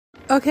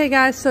Okay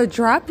guys, so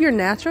drop your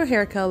natural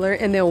hair color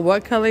and then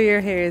what color your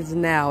hair is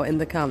now in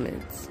the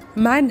comments.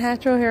 My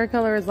natural hair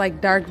color is like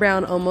dark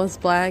brown,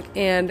 almost black,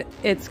 and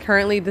it's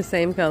currently the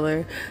same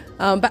color.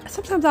 But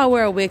sometimes I'll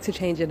wear a wig to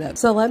change it up.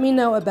 So let me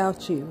know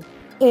about you.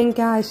 And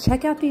guys,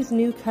 check out these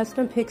new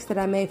custom pics that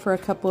I made for a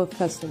couple of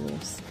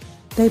customers.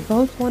 They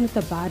both wanted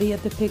the body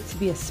of the pic to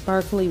be a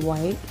sparkly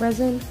white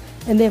resin.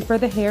 And then for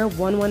the hair,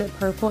 one wanted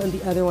purple and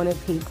the other wanted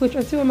pink, which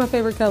are two of my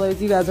favorite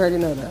colors. You guys already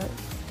know that.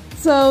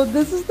 So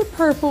this is the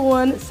purple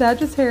one,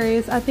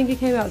 Sagittarius. I think it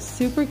came out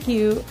super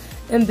cute.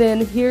 And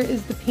then here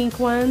is the pink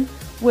one,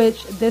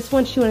 which this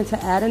one she wanted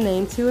to add a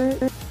name to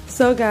it.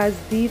 So guys,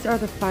 these are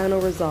the final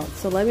results.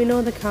 So let me know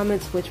in the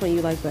comments which one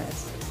you like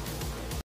best.